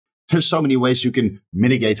There's so many ways you can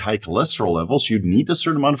mitigate high cholesterol levels. You need a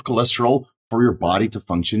certain amount of cholesterol for your body to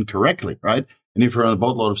function correctly, right? And if you're on a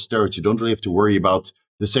boatload of steroids, you don't really have to worry about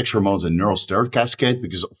the sex hormones and neural steroid cascade,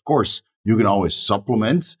 because of course you can always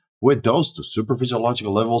supplement with those to super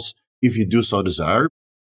physiological levels if you do so desire.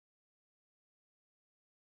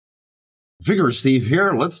 Vigorous Steve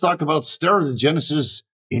here. Let's talk about steroidogenesis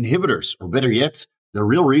inhibitors, or better yet, the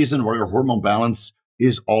real reason why your hormone balance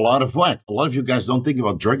is all out of whack. A lot of you guys don't think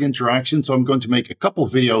about drug interactions, so I'm going to make a couple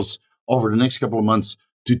of videos over the next couple of months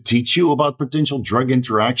to teach you about potential drug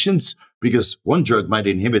interactions, because one drug might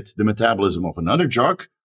inhibit the metabolism of another drug,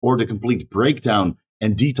 or the complete breakdown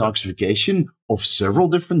and detoxification of several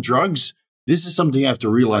different drugs. This is something you have to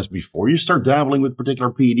realize before you start dabbling with particular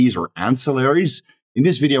PEDs or ancillaries. In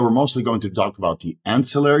this video, we're mostly going to talk about the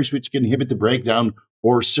ancillaries, which can inhibit the breakdown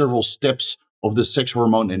or several steps of the sex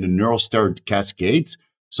hormone and the neural steroid cascades.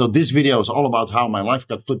 So this video is all about how my life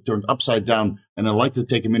got turned upside down, and I'd like to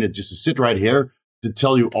take a minute just to sit right here to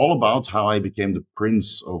tell you all about how I became the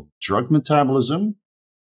prince of drug metabolism.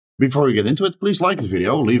 Before we get into it, please like this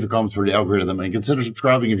video, leave a comment for the algorithm, and consider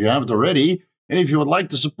subscribing if you haven't already. And if you would like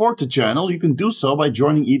to support the channel, you can do so by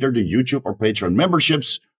joining either the YouTube or Patreon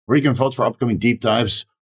memberships, where you can vote for upcoming deep dives,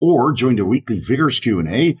 or join the weekly Vigorous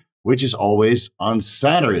Q&A, which is always on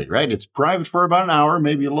Saturday, right? It's private for about an hour,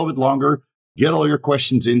 maybe a little bit longer. Get all your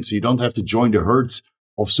questions in so you don't have to join the herds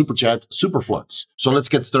of Super Chat Superfloods. So let's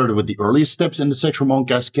get started with the earliest steps in the sex hormone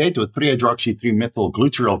cascade with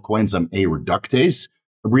 3-hydroxy-3-methylglutarate coenzyme A reductase,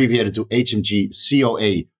 abbreviated to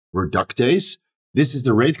HMG-CoA reductase. This is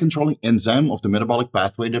the rate-controlling enzyme of the metabolic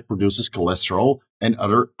pathway that produces cholesterol and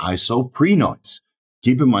other isoprenoids.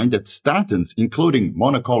 Keep in mind that statins, including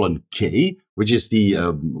monocolin K, which is the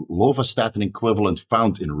lovastatin equivalent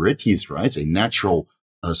found in red yeast rice, a natural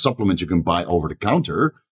supplement you can buy over the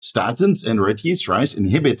counter, statins and red yeast rice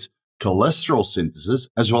inhibit cholesterol synthesis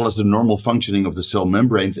as well as the normal functioning of the cell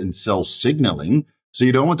membranes and cell signaling. So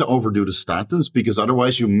you don't want to overdo the statins, because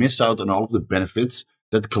otherwise you miss out on all of the benefits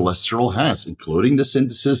that cholesterol has, including the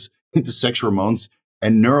synthesis into sex hormones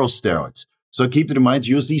and neurosteroids. So keep it in mind,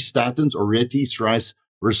 use these statins or red yeast rice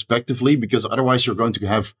respectively, because otherwise you're going to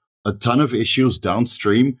have a ton of issues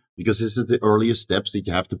downstream, because this is the earliest steps that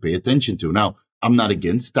you have to pay attention to. Now, I'm not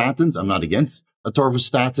against statins. I'm not against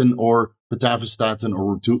atorvastatin or pitavastatin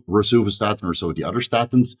or rosuvastatin or so the other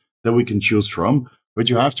statins that we can choose from, but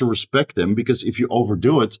you have to respect them, because if you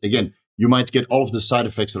overdo it, again, you might get all of the side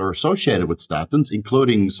effects that are associated with statins,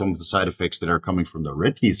 including some of the side effects that are coming from the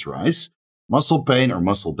red yeast rice, muscle pain or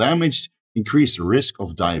muscle damage, increased risk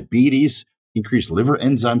of diabetes, increased liver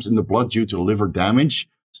enzymes in the blood due to liver damage.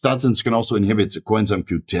 Statins can also inhibit coenzyme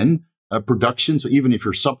Q10 production. So even if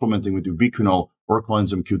you're supplementing with ubiquinol or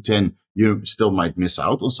coenzyme Q10, you still might miss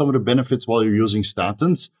out on some of the benefits while you're using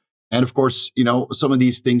statins. And of course, you know, some of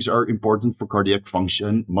these things are important for cardiac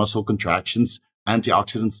function, muscle contractions,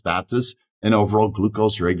 antioxidant status, and overall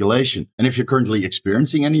glucose regulation. And if you're currently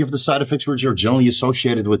experiencing any of the side effects which are generally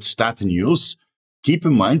associated with statin use, keep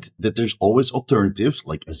in mind that there's always alternatives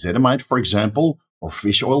like ezetimibe, for example, or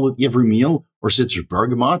fish oil with every meal, or citrus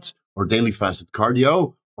bergamot, or daily fasted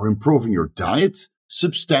cardio, or improving your diet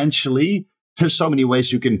substantially. There's so many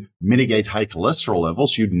ways you can mitigate high cholesterol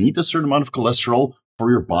levels. You need a certain amount of cholesterol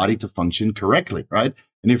for your body to function correctly, right?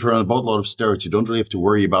 And if you're on a boatload of steroids, you don't really have to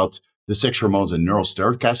worry about the sex hormones and neural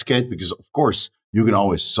steroid cascade, because of course you can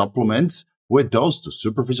always supplement with those to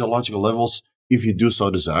super physiological levels if you do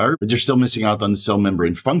so desire, but you're still missing out on the cell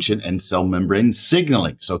membrane function and cell membrane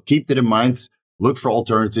signaling. So keep that in mind. Look for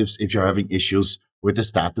alternatives if you're having issues with the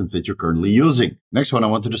statins that you're currently using. Next one I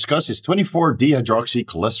want to discuss is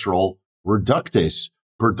 24-dehydroxycholesterol reductase,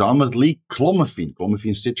 predominantly clomiphene,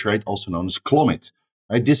 clomiphene citrate, also known as Clomid.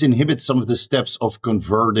 Right? This inhibits some of the steps of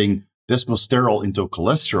converting desmosterol into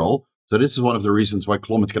cholesterol. So this is one of the reasons why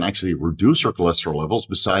Clomid can actually reduce your cholesterol levels,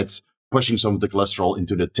 besides pushing some of the cholesterol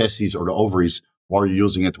into the testes or the ovaries while you're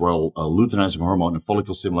using it, while luteinizing hormone and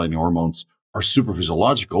follicle stimulating hormones are super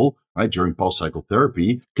physiological, right, during post-cycle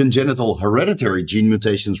therapy. Congenital hereditary gene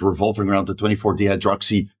mutations revolving around the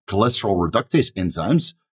 24-dehydroxycholesterol reductase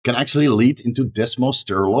enzymes can actually lead into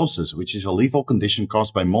desmosterosis, which is a lethal condition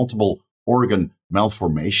caused by multiple organ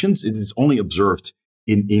malformations. It is only observed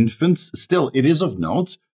in infants. Still, it is of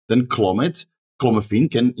note that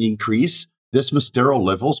clomiphene can increase desmosterol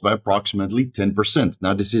levels by approximately 10%.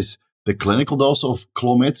 Now, this is the clinical dose of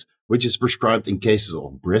Clomid, which is prescribed in cases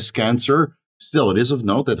of breast cancer. Still, it is of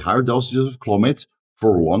note that higher dosages of Clomid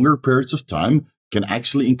for longer periods of time can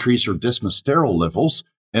actually increase your desmosterol levels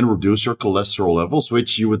and reduce your cholesterol levels,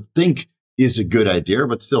 which you would think is a good idea,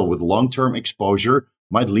 but still with long-term exposure,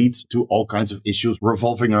 might lead to all kinds of issues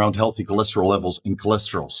revolving around healthy cholesterol levels and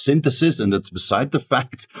cholesterol synthesis. And that's beside the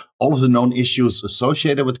fact all of the known issues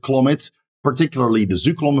associated with clomid, particularly the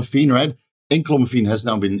zuclomiphene, right? And clomiphene has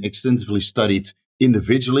now been extensively studied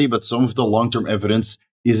individually, but some of the long-term evidence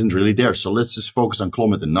isn't really there. So let's just focus on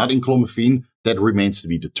clomid and not in clomiphene. That remains to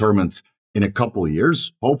be determined in a couple of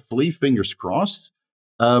years. Hopefully, fingers crossed.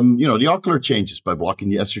 The ocular changes by blocking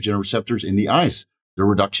the estrogen receptors in the eyes, the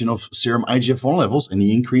reduction of serum IGF-1 levels, and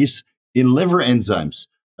the increase in liver enzymes,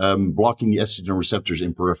 blocking the estrogen receptors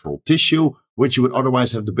in peripheral tissue, which would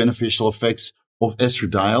otherwise have the beneficial effects of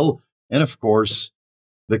estradiol, and of course,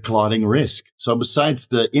 the clotting risk. So besides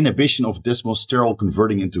the inhibition of desmosterol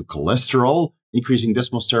converting into cholesterol, increasing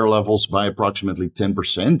desmosterol levels by approximately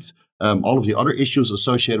 10%, all of the other issues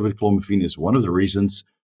associated with clomiphene is one of the reasons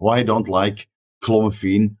why I don't like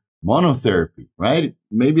clomiphene monotherapy, right?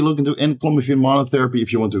 Maybe look into clomiphene monotherapy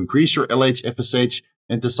if you want to increase your LH, FSH,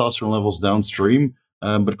 and testosterone levels downstream.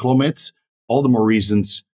 But clomid, all the more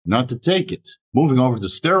reasons not to take it. Moving over to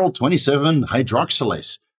Sterol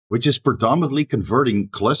 27-hydroxylase, which is predominantly converting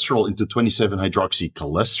cholesterol into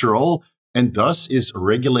 27-hydroxycholesterol, and thus is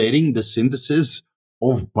regulating the synthesis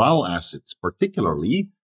of bile acids, particularly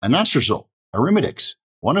anastrozole, Arimidex.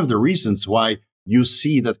 One of the reasons why you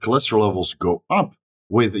see that cholesterol levels go up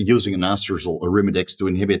with using anastrozole Arimidex to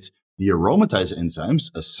inhibit the aromatase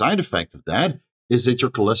enzymes, a side effect of that is that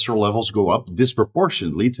your cholesterol levels go up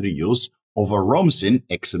disproportionately to the use of aromasin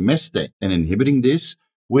exemestane. And inhibiting this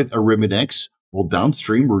with Arimidex will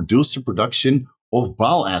downstream reduce the production of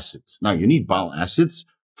bile acids. Now, you need bile acids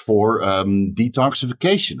for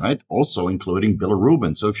detoxification, right? Also including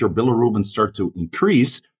bilirubin. So if your bilirubin start to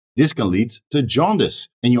increase, this can lead to jaundice.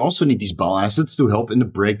 And you also need these bile acids to help in the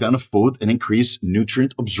breakdown of food and increase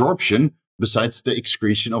nutrient absorption, besides the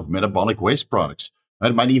excretion of metabolic waste products.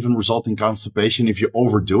 It might even result in constipation if you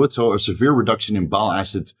overdo it. So a severe reduction in bile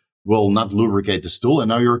acid will not lubricate the stool, and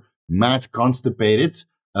now you're mad constipated.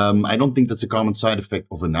 I don't think that's a common side effect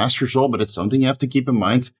of anastrozole, but it's something you have to keep in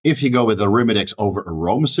mind. If you go with Arimidex over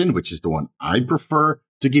aromasin, which is the one I prefer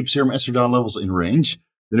to keep serum estradiol levels in range,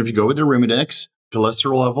 then if you go with Arimidex,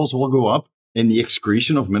 cholesterol levels will go up, and the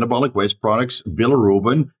excretion of metabolic waste products,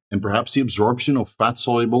 bilirubin, and perhaps the absorption of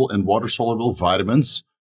fat-soluble and water-soluble vitamins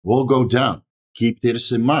will go down. Keep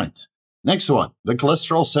this in mind. Next one, the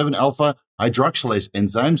cholesterol 7-alpha hydroxylase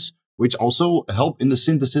enzymes, which also help in the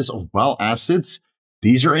synthesis of bile acids.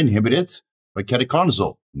 These are inhibited by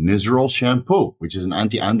ketoconazole, Nizoral shampoo, which is an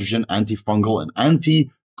anti-androgen, antifungal, and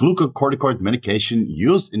anti-glucocorticoid medication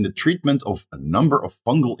used in the treatment of a number of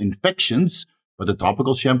fungal infections, but the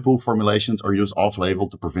topical shampoo formulations are used off-label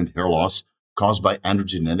to prevent hair loss caused by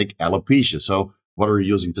androgenetic alopecia. So whether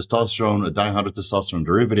you're using testosterone, dihydrotestosterone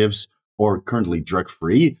derivatives, or currently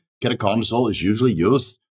drug-free, ketoconazole is usually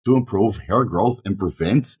used to improve hair growth and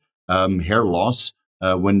prevent hair loss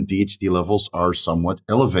when DHT levels are somewhat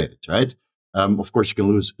elevated, right? Of course, you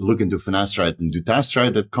can look into finasteride and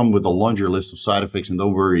dutasteride that come with a laundry list of side effects, and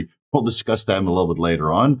don't worry, we'll discuss them a little bit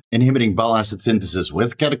later on. Inhibiting bile acid synthesis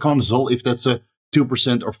with ketoconazole, if that's a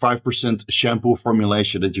 2% or 5% shampoo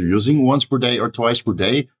formulation that you're using once per day or twice per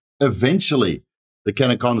day, eventually the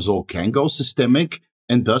ketoconazole can go systemic,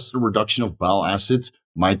 and thus the reduction of bile acids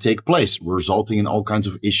might take place, resulting in all kinds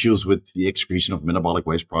of issues with the excretion of metabolic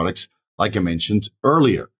waste products, like I mentioned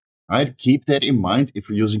earlier. Right? Keep that in mind if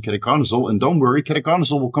you're using ketoconazole, and don't worry,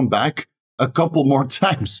 ketoconazole will come back a couple more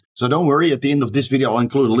times. So don't worry, at the end of this video, I'll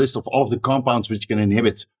include a list of all of the compounds which can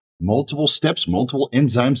inhibit multiple steps, multiple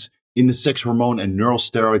enzymes in the sex hormone and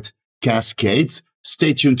neurosteroid cascades.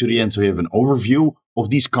 Stay tuned to the end so you have an overview of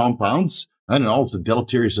these compounds and all of the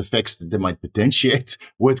deleterious effects that they might potentiate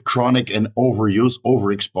with chronic and overuse,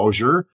 overexposure.